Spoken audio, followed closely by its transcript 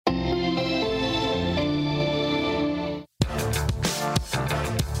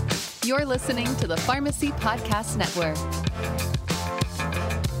You're listening to the Pharmacy Podcast Network.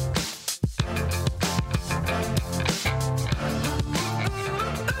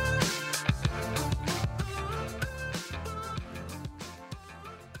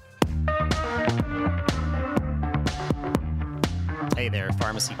 Hey there,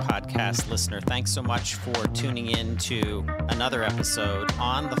 Pharmacy Podcast listener. Thanks so much for tuning in to another episode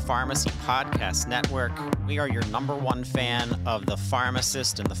on the Pharmacy Podcast Network. We are your number one fan of the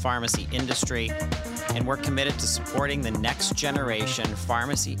pharmacist and the pharmacy industry, and we're committed to supporting the next generation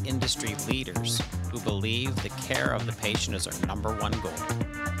pharmacy industry leaders who believe the care of the patient is our number one goal.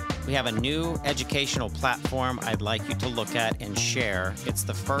 We have a new educational platform I'd like you to look at and share. It's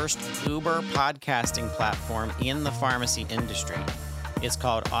the first Uber podcasting platform in the pharmacy industry. It's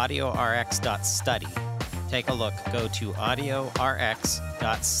called AudioRx.study. Take a look. Go to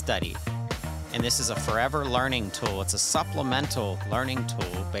AudioRx.study. And this is a forever learning tool. It's a supplemental learning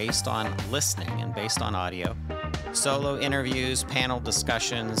tool based on listening and based on audio. Solo interviews, panel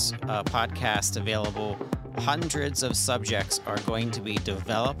discussions, podcasts available. Hundreds of subjects are going to be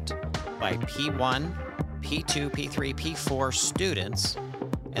developed by P1, P2, P3, P4 students,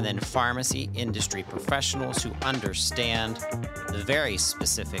 and then pharmacy industry professionals who understand the very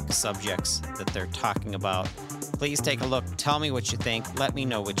specific subjects that they're talking about. Please take a look. Tell me what you think. Let me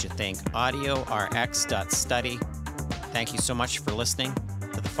know what you think. AudioRx.study. Thank you so much for listening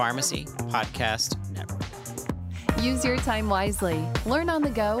to the Pharmacy Podcast Network. Use your time wisely. Learn on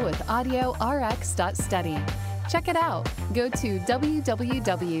the go with AudioRx.study. Check it out. Go to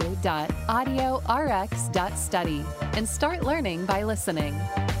www.audiorx.study and start learning by listening.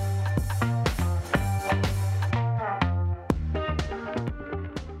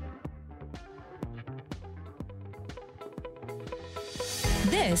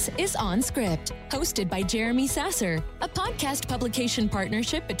 This is On Script, hosted by Jeremy Sasser, a podcast publication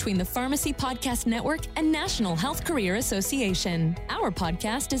partnership between the Pharmacy Podcast Network and National Health Career Association. Our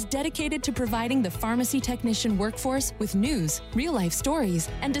podcast is dedicated to providing the pharmacy technician workforce with news, real-life stories,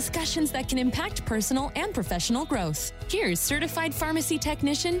 and discussions that can impact personal and professional growth. Here's certified pharmacy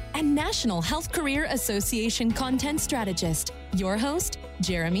technician and National Health Career Association content strategist, your host,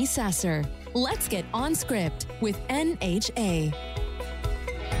 Jeremy Sasser. Let's get on script with NHA.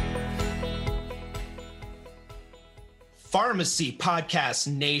 Pharmacy Podcast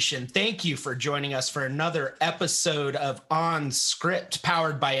Nation, thank you for joining us for another episode of On Script,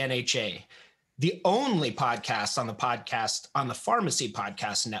 powered by NHA, the only podcast on the Pharmacy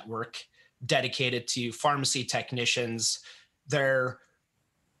Podcast Network dedicated to pharmacy technicians, their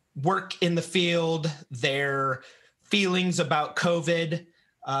work in the field, their feelings about COVID,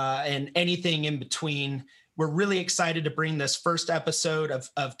 and anything in between. We're really excited to bring this first episode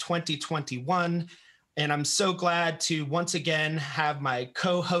of 2021. And I'm so glad to once again have my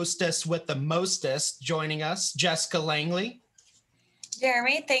co-hostess with the mostest joining us, Jessica Langley.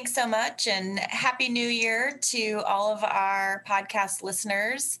 Jeremy, thanks so much. And Happy New Year to all of our podcast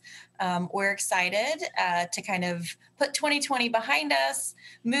listeners. We're excited to kind of put 2020 behind us,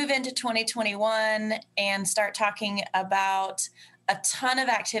 move into 2021, and start talking about a ton of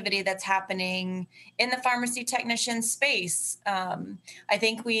activity that's happening in the pharmacy technician space. I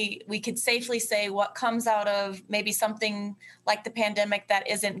think we could safely say what comes out of maybe something like the pandemic that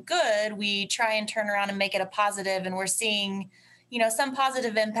isn't good, we try and turn around and make it a positive. And we're seeing, some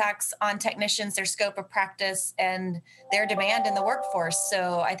positive impacts on technicians, their scope of practice, and their demand in the workforce.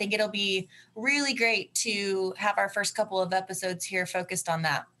 So I think it'll be really great to have our first couple of episodes here focused on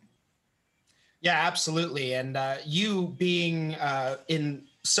that. Yeah, absolutely. And you being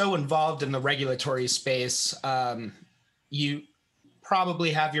so involved in the regulatory space, you probably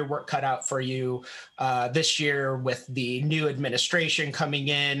have your work cut out for you this year with the new administration coming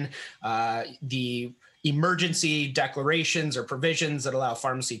in, the emergency declarations or provisions that allow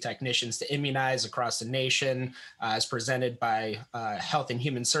pharmacy technicians to immunize across the nation as presented by Health and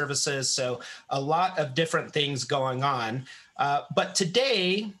Human Services. So a lot of different things going on. But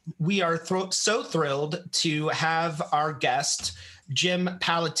today we are so thrilled to have our guest, Jim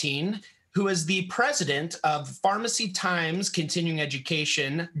Palatine, who is the president of Pharmacy Times Continuing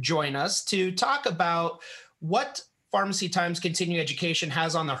Education, join us to talk about what Pharmacy Times Continuing Education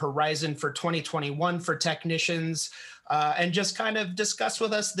has on the horizon for 2021 for technicians, and just kind of discuss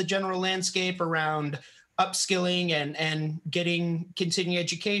with us the general landscape around upskilling and getting continuing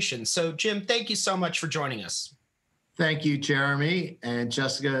education. So, Jim, thank you so much for joining us. Thank you, Jeremy and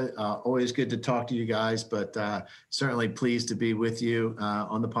Jessica. Always good to talk to you guys, but certainly pleased to be with you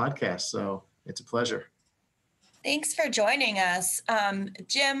on the podcast. So it's a pleasure. Thanks for joining us.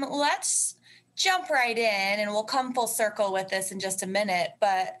 Jim, let's jump right in and we'll come full circle with this in just a minute.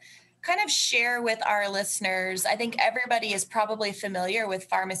 But kind of share with our listeners? I think everybody is probably familiar with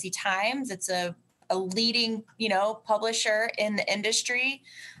Pharmacy Times. It's a leading, publisher in the industry.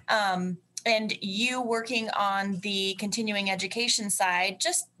 And you working on the continuing education side,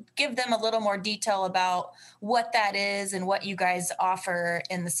 just give them a little more detail about what that is and what you guys offer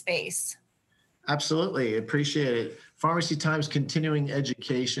in the space. Absolutely. Appreciate it. Pharmacy Times Continuing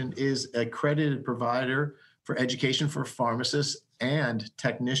Education is an accredited provider for education for pharmacists and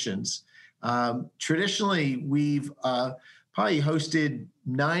technicians. Traditionally, we've probably hosted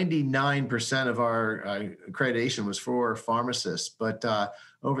 99% of our accreditation was for pharmacists, but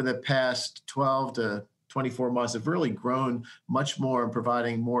over the past 12 to 24 months have really grown much more in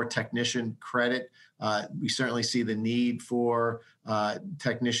providing more technician credit. We certainly see the need for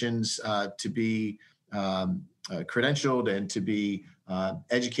technicians to be credentialed and to be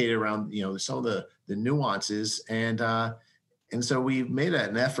educated around, some of the nuances. And so we've made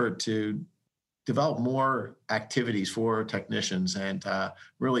an effort to develop more activities for technicians, and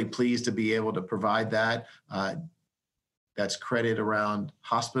really pleased to be able to provide that. That's credit around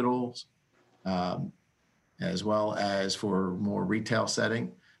hospitals, as well as for more retail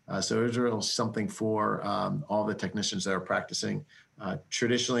setting. So it's really something for all the technicians that are practicing.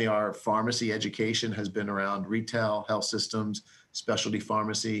 Traditionally, our pharmacy education has been around retail, health systems, specialty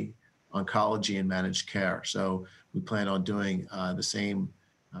pharmacy, oncology, and managed care. So we plan on doing the same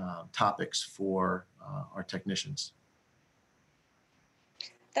topics for our technicians.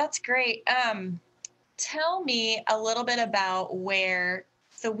 That's great. Tell me a little bit about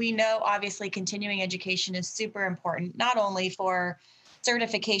so we know obviously continuing education is super important, not only for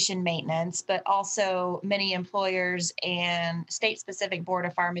certification maintenance, but also many employers and state-specific board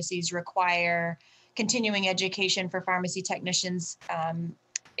of pharmacies require continuing education for pharmacy technicians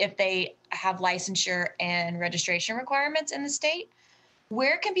if they have licensure and registration requirements in the state.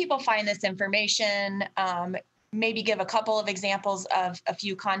 Where can people find this information? Maybe give a couple of examples of a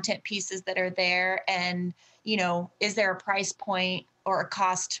few content pieces that are there. And, is there a price point or a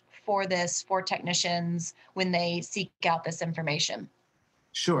cost for this for technicians when they seek out this information?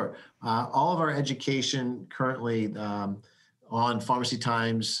 Sure. All of our education currently on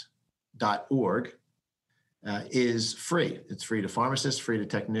pharmacytimes.org is free. It's free to pharmacists, free to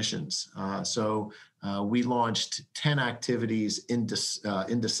technicians. So we launched 10 activities in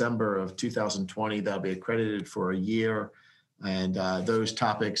December of 2020 that'll be accredited for a year. And those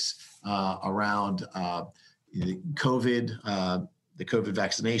topics around COVID, the COVID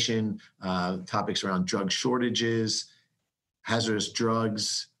vaccination, topics around drug shortages, hazardous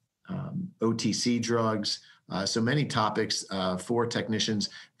drugs, OTC drugs, so many topics for technicians.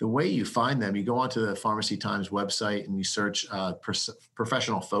 The way you find them, you go onto the Pharmacy Times website and you search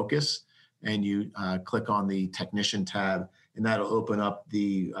professional focus, and you click on the technician tab, and that'll open up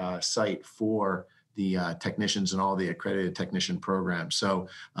the site for the technicians and all the accredited technician programs. So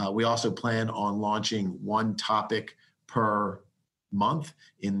we also plan on launching one topic per month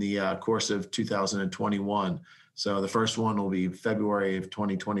in the course of 2021. So the first one will be February of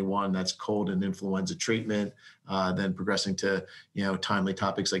 2021. That's cold and influenza treatment. Then progressing to timely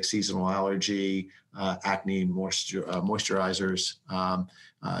topics like seasonal allergy, acne, moisturizers,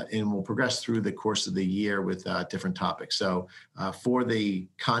 and we'll progress through the course of the year with different topics. So for the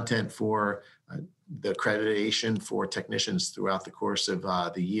content for the accreditation for technicians throughout the course of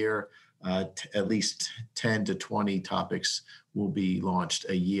the year, at least 10 to 20 topics will be launched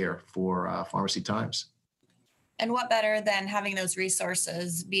a year for Pharmacy Times. And what better than having those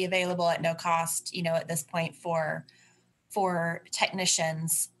resources be available at no cost, at this point for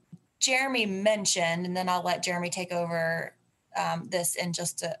technicians. Jeremy mentioned, and then I'll let Jeremy take over this in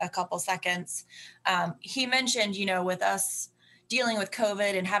just a couple seconds. He mentioned, with us dealing with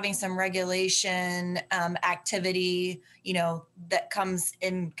COVID and having some regulation activity, that comes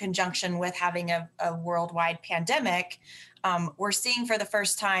in conjunction with having a worldwide pandemic, we're seeing for the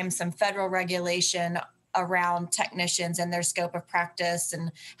first time some federal regulation around technicians and their scope of practice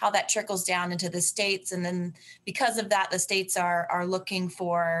and how that trickles down into the states. And then because of that, the states are looking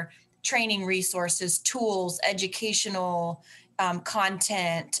for training resources, tools, educational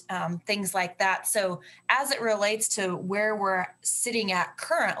content, things like that. So as it relates to where we're sitting at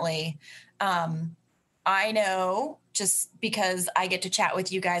currently, I know, just because I get to chat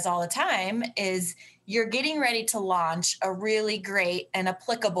with you guys all the time, is you're getting ready to launch a really great and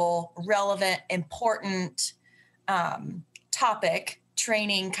applicable, relevant, important topic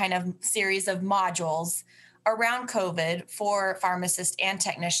training kind of series of modules around COVID for pharmacists and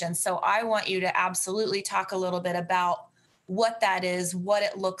technicians. So I want you to absolutely talk a little bit about what that is, what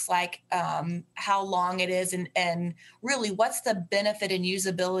it looks like, how long it is, and really what's the benefit and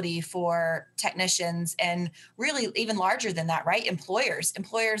usability for technicians, and really even larger than that, right?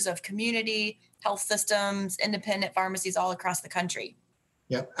 Employers of community health systems, independent pharmacies all across the country.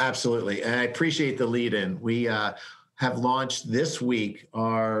 Yep, absolutely. And I appreciate the lead in. We have launched this week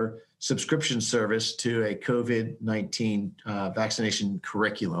our subscription service to a COVID-19 vaccination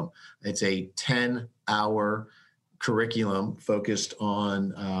curriculum. It's a 10-hour curriculum focused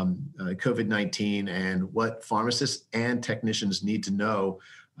on COVID-19 and what pharmacists and technicians need to know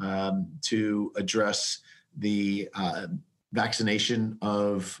to address the vaccination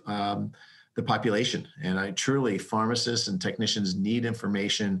of the population. And truly, pharmacists and technicians need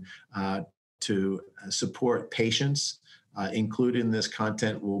information to support patients. Included in this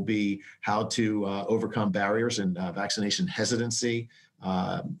content will be how to overcome barriers and vaccination hesitancy,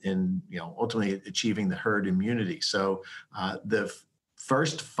 and ultimately achieving the herd immunity. So the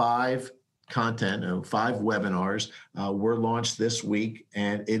first 5 webinars were launched this week,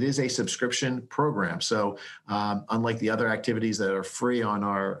 and it is a subscription program. So unlike the other activities that are free on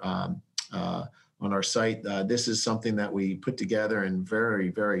our site, this is something that we put together in very,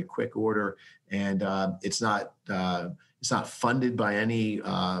 very quick order, and it's not funded by any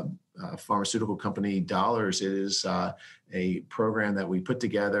pharmaceutical company dollars. It is a program that we put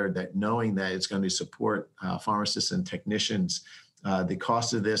together that, knowing that it's going to support pharmacists and technicians. The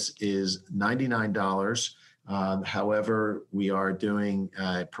cost of this is $99. However, we are doing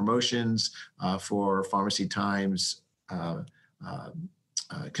promotions for Pharmacy Times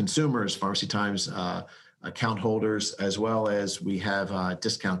consumers, Pharmacy Times account holders, as well as we have a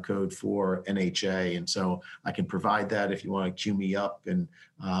discount code for NHA. And so I can provide that if you want to queue me up, and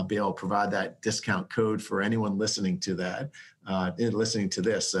be able to provide that discount code for anyone listening to this.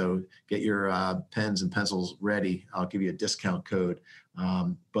 So get your pens and pencils ready. I'll give you a discount code.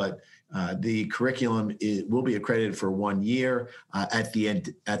 But the curriculum will be accredited for 1 year. At the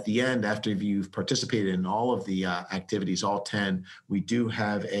end, after you've participated in all of the activities, all 10, we do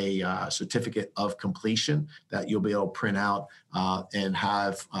have a certificate of completion that you'll be able to print out and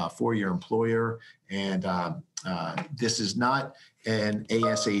have for your employer. And this is not an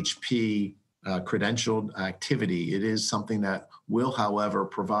ASHP credentialed activity. It is something that will, however,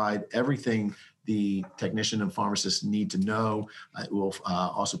 provide everything the technician and pharmacist need to know. It will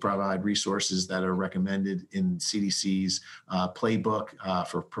also provide resources that are recommended in CDC's playbook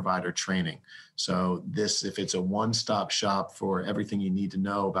for provider training. So if it's a one-stop shop for everything you need to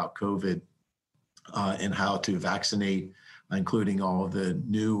know about COVID and how to vaccinate, including all of the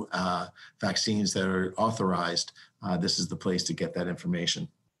new vaccines that are authorized, this is the place to get that information.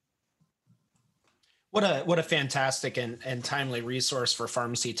 What a fantastic and timely resource for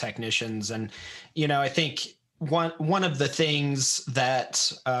pharmacy technicians. And, I think one of the things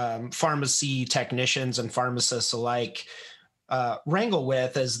that pharmacy technicians and pharmacists alike wrangle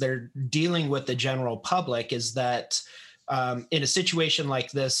with as they're dealing with the general public is that in a situation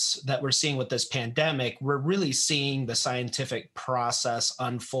like this that we're seeing with this pandemic, we're really seeing the scientific process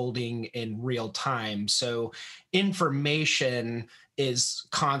unfolding in real time. So information is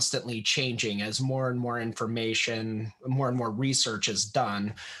constantly changing as more and more information, more and more research is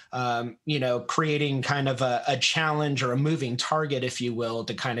done, creating kind of a challenge or a moving target, if you will,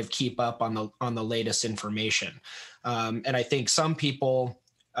 to kind of keep up on the latest information. And I think some people,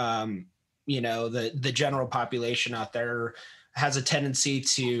 the general population out there has a tendency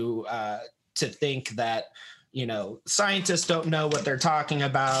to think that, scientists don't know what they're talking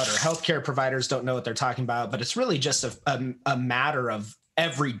about, or healthcare providers don't know what they're talking about, but it's really just a matter of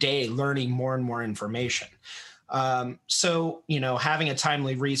every day learning more and more information. So, having a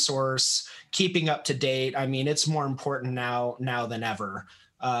timely resource, keeping up to date, it's more important now than ever.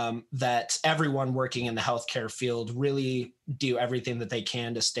 That everyone working in the healthcare field really do everything that they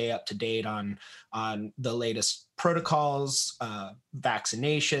can to stay up to date on the latest protocols,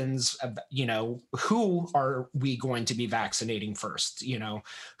 vaccinations, who are we going to be vaccinating first?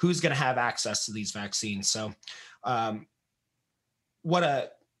 Who's going to have access to these vaccines? So what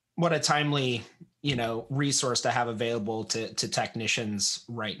a timely, resource to have available to technicians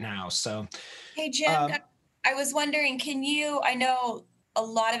right now. So, hey, Jim, I was wondering, I know a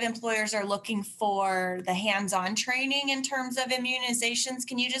lot of employers are looking for the hands-on training in terms of immunizations.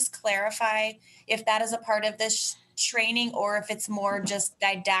 Can you just clarify if that is a part of this training or if it's more just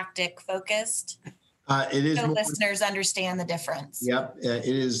didactic focused? It is, so more, listeners understand the difference. Yep, it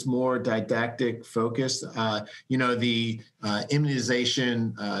is more didactic focused. The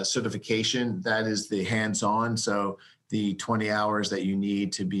immunization certification, that is the hands-on. So the 20 hours that you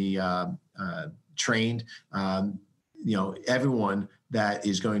need to be trained. everyone that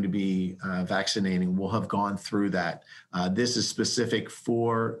is going to be vaccinating will have gone through that. This is specific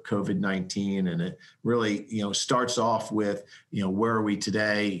for COVID-19, and it really, starts off with, where are we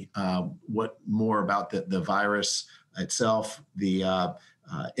today? What more about the virus itself, the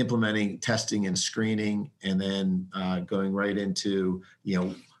implementing testing and screening, and then going right into,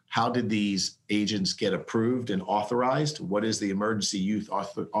 how did these agents get approved and authorized? What is the emergency use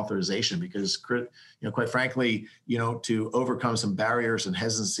authorization? Because, quite frankly, to overcome some barriers and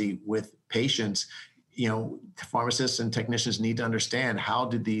hesitancy with patients, pharmacists and technicians need to understand, how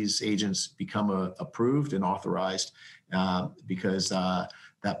did these agents become approved and authorized? Because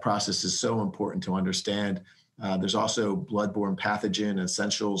that process is so important to understand. There's also bloodborne pathogen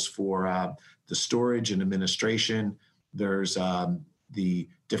essentials for the storage and administration. There's the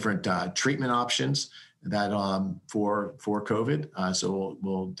different treatment options that for COVID. So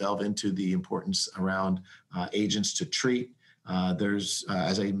we'll delve into the importance around agents to treat. There's,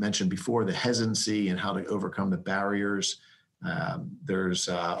 as I mentioned before, the hesitancy and how to overcome the barriers. There's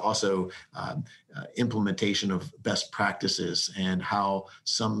also implementation of best practices and how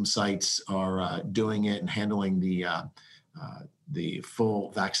some sites are doing it and handling the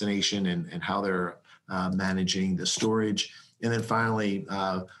full vaccination and how they're managing the storage. And then finally,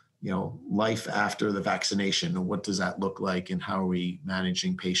 life after the vaccination, and what does that look like, and how are we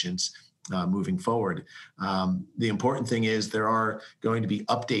managing patients moving forward? The important thing is there are going to be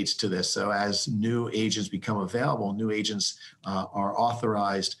updates to this. So as new agents become available, new agents are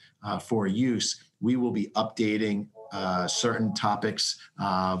authorized for use, we will be updating certain topics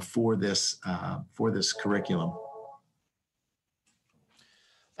for this curriculum.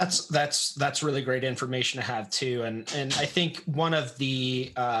 That's really great information to have too, and I think one of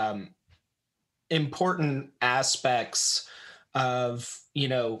the important aspects of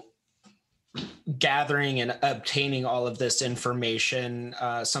gathering and obtaining all of this information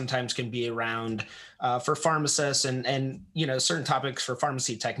sometimes can be around for pharmacists and certain topics for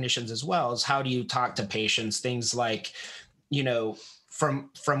pharmacy technicians as well, is how do you talk to patients? Things like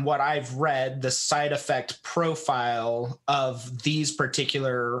from what I've read, the side effect profile of these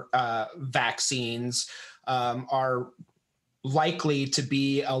particular vaccines are likely to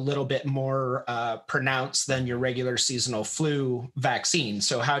be a little bit more pronounced than your regular seasonal flu vaccine.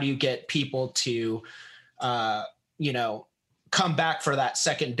 So how do you get people to, come back for that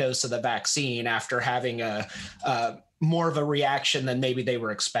second dose of the vaccine after having a more of a reaction than maybe they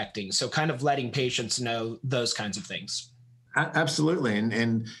were expecting? So kind of letting patients know those kinds of things. Absolutely.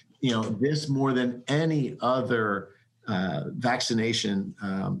 And this more than any other vaccination,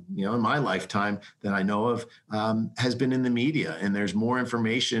 in my lifetime that I know of, has been in the media. And there's more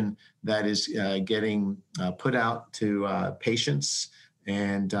information that is getting put out to patients.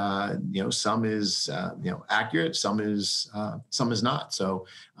 And, some is, accurate, some is not. So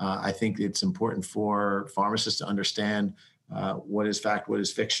I think it's important for pharmacists to understand what is fact, what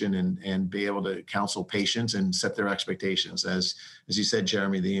is fiction, and be able to counsel patients and set their expectations. As you said,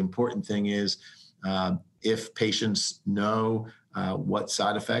 Jeremy, the important thing is if patients know what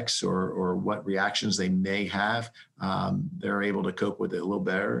side effects or what reactions they may have, they're able to cope with it a little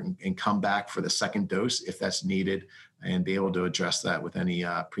better and come back for the second dose if that's needed, and be able to address that with any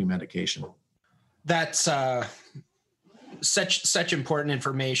pre-medication. That's such important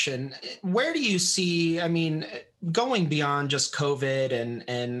information. Where do you see, going beyond just COVID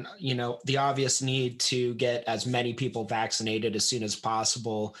and the obvious need to get as many people vaccinated as soon as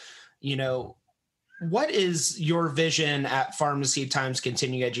possible, what is your vision at Pharmacy Times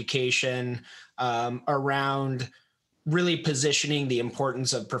Continuing Education around really positioning the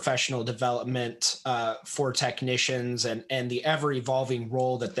importance of professional development for technicians and the ever-evolving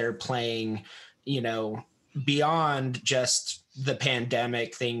role that they're playing, beyond just the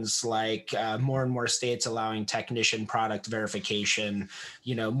pandemic, things like more and more states allowing technician product verification,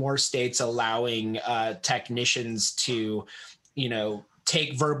 more states allowing technicians to,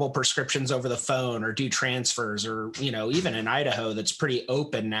 take verbal prescriptions over the phone or do transfers, or, even in Idaho, that's pretty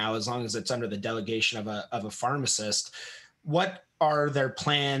open now, as long as it's under the delegation of a pharmacist. What are their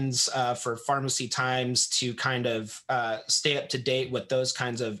plans for Pharmacy Times to kind of stay up to date with those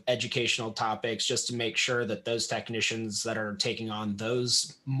kinds of educational topics, just to make sure that those technicians that are taking on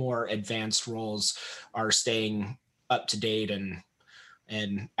those more advanced roles are staying up to date and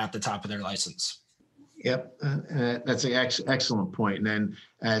at the top of their license? Yep, that's an excellent point. And then,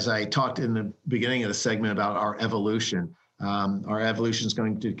 as I talked in the beginning of the segment about our evolution is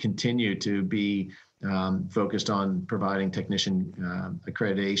going to continue to be focused on providing technician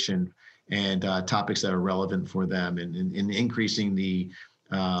accreditation and topics that are relevant for them, and increasing the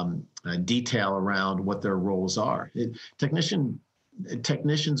detail around what their roles are.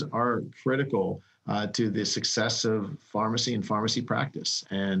 Technicians are critical to the success of pharmacy and pharmacy practice.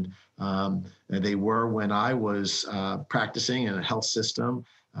 And they were when I was practicing in a health system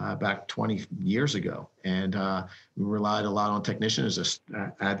back 20 years ago. And we relied a lot on technicians,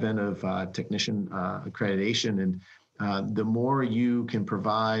 the advent of technician accreditation. And the more you can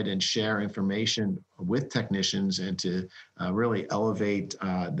provide and share information with technicians and to really elevate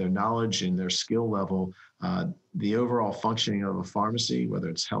their knowledge and their skill level, the overall functioning of a pharmacy, whether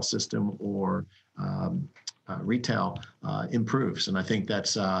it's health system or retail, improves. And I think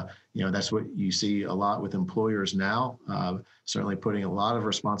that's that's what you see a lot with employers now, certainly putting a lot of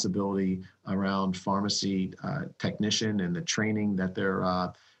responsibility around pharmacy technician and the training that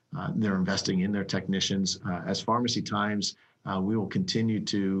they're investing in their technicians. As Pharmacy Times, we will continue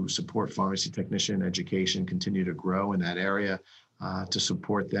to support pharmacy technician education, continue to grow in that area to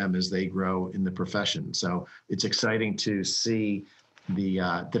support them as they grow in the profession. So it's exciting to see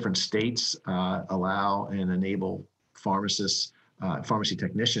the different states allow and enable pharmacists, pharmacy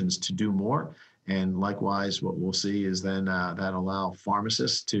technicians to do more. And likewise, what we'll see is then that allow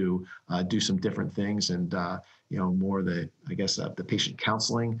pharmacists to do some different things and more the patient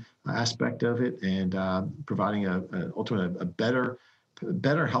counseling aspect of it, and providing ultimately a better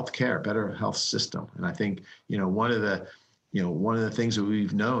healthcare, better health system. And I think one of the things that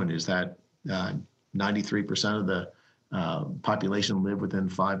we've known is that 93% of the population live within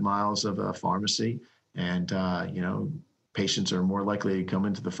 5 miles of a pharmacy, and patients are more likely to come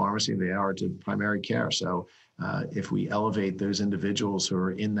into the pharmacy than they are to primary care. So if we elevate those individuals who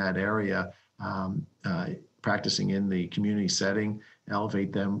are in that area, practicing in the community setting,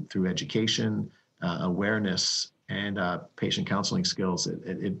 elevate them through education, awareness, and patient counseling skills,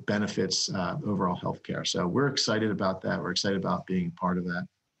 it benefits overall healthcare. So we're excited about that. We're excited about being part of that.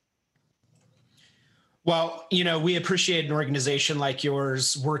 Well, we appreciate an organization like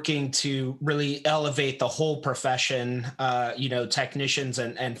yours working to really elevate the whole profession, technicians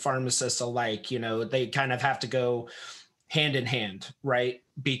and pharmacists alike. They kind of have to go hand in hand, right?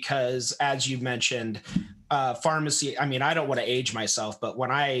 Because as you mentioned, pharmacy, I don't want to age myself, but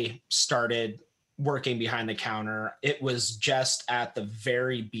when I started working behind the counter, it was just at the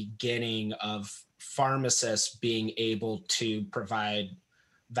very beginning of pharmacists being able to provide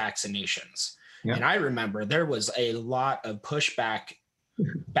vaccinations. Yeah. And I remember there was a lot of pushback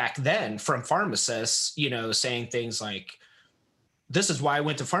back then from pharmacists, saying things like, this is why I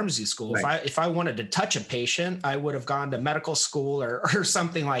went to pharmacy school. Right. If I wanted to touch a patient, I would have gone to medical school or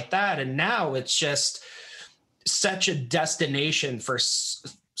something like that. And now it's just such a destination for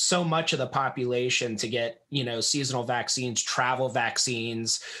so much of the population to get, seasonal vaccines, travel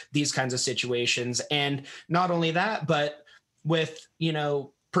vaccines, these kinds of situations. And not only that, but with,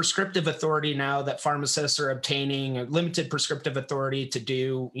 prescriptive authority now that pharmacists are obtaining, a limited prescriptive authority to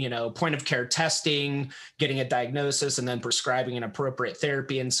do, point of care testing, getting a diagnosis, and then prescribing an appropriate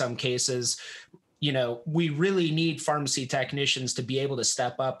therapy in some cases. We really need pharmacy technicians to be able to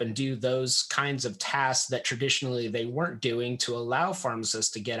step up and do those kinds of tasks that traditionally they weren't doing, to allow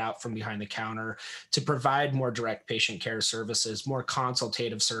pharmacists to get out from behind the counter, to provide more direct patient care services, more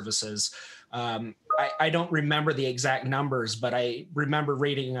consultative services. I don't remember the exact numbers, but I remember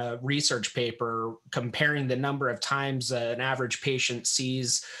reading a research paper comparing the number of times an average patient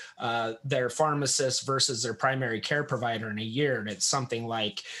sees their pharmacist versus their primary care provider in a year. And it's something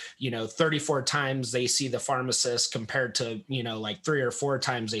like, 34 times they see the pharmacist compared to, like 3 or 4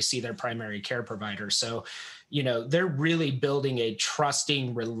 times they see their primary care provider. So, they're really building a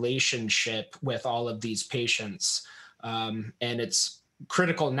trusting relationship with all of these patients. And it's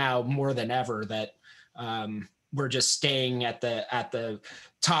critical now more than ever that we're just staying at the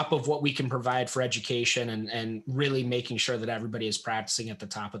top of what we can provide for education and really making sure that everybody is practicing at the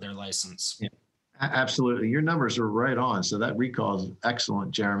top of their license. Yeah, absolutely. Your numbers are right on. So that recall is excellent,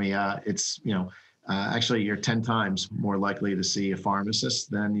 Jeremy. It's, actually you're 10 times more likely to see a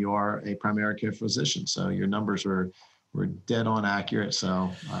pharmacist than you are a primary care physician. So your numbers were dead on accurate. So,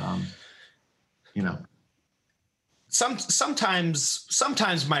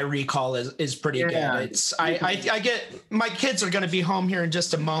 Sometimes my recall is pretty good. It's I get, my kids are going to be home here in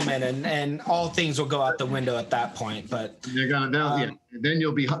just a moment, and all things will go out the window at that point. But they're gonna then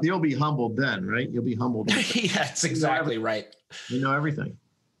you'll be humbled then, right? You'll be humbled. Yeah, that's exactly right. You know everything.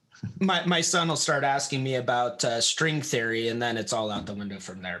 My son will start asking me about string theory, and then it's all out the window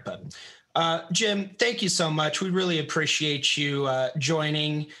from there. But Jim, thank you so much. We really appreciate you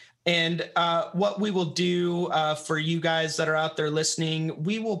joining. And what we will do for you guys that are out there listening,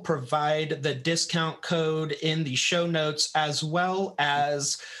 we will provide the discount code in the show notes, as well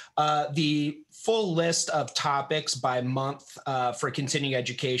as the full list of topics by month for continuing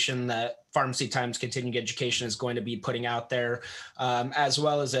education that Pharmacy Times Continuing Education is going to be putting out there, as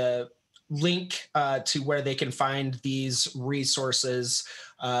well as a link to where they can find these resources,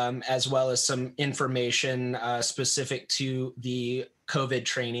 as well as some information specific to the COVID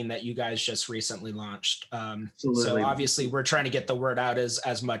training that you guys just recently launched. So obviously we're trying to get the word out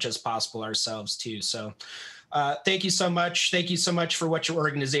as much as possible ourselves too. So thank you so much. Thank you so much for what your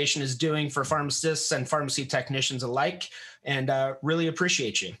organization is doing for pharmacists and pharmacy technicians alike, and really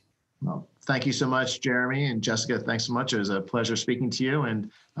appreciate you. Well, thank you so much, Jeremy and Jessica. Thanks so much. It was a pleasure speaking to you,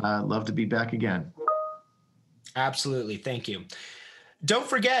 and love to be back again. Absolutely. Thank you. Don't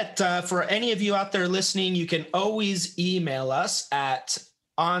forget, for any of you out there listening, you can always email us at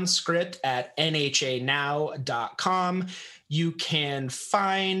onscript@nhanow.com. You can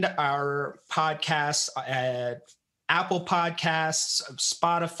find our podcasts at Apple Podcasts,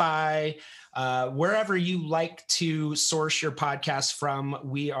 Spotify, wherever you like to source your podcast from.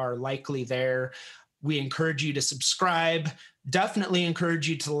 We are likely there. We encourage you to subscribe. Definitely encourage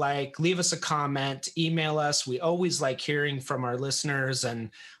you to leave us a comment, email us. We always like hearing from our listeners and,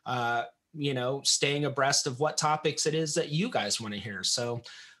 staying abreast of what topics it is that you guys want to hear. So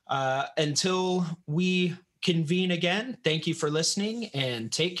until we convene again, thank you for listening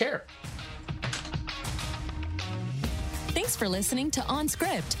and take care. Thanks for listening to On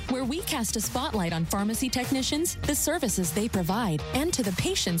Script, where we cast a spotlight on pharmacy technicians, the services they provide, and to the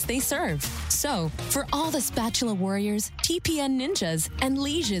patients they serve. So, for all the spatula warriors, TPN ninjas, and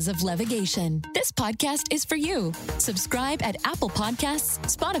lieges of levigation, this podcast is for you. Subscribe at Apple Podcasts,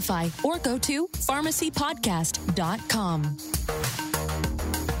 Spotify, or go to pharmacypodcast.com.